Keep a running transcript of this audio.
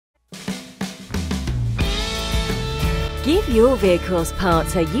Give your vehicle's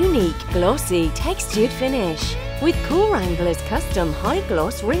parts a unique, glossy, textured finish with Coolwranglers custom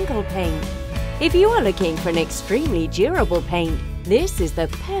high-gloss wrinkle paint. If you are looking for an extremely durable paint, this is the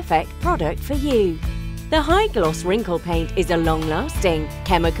perfect product for you. The high-gloss wrinkle paint is a long-lasting,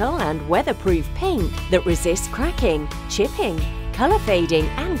 chemical and weatherproof paint that resists cracking, chipping, colour fading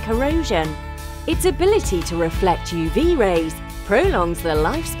and corrosion. Its ability to reflect UV rays prolongs the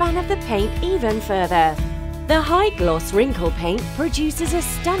lifespan of the paint even further. The high-gloss wrinkle paint produces a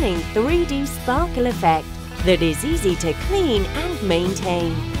stunning 3D sparkle effect that is easy to clean and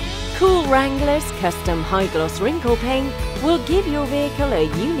maintain. Coolwranglers custom high-gloss wrinkle paint will give your vehicle a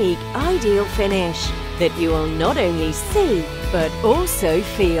unique, ideal finish that you will not only see but also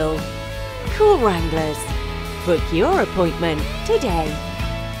feel. Coolwranglers. Book your appointment today.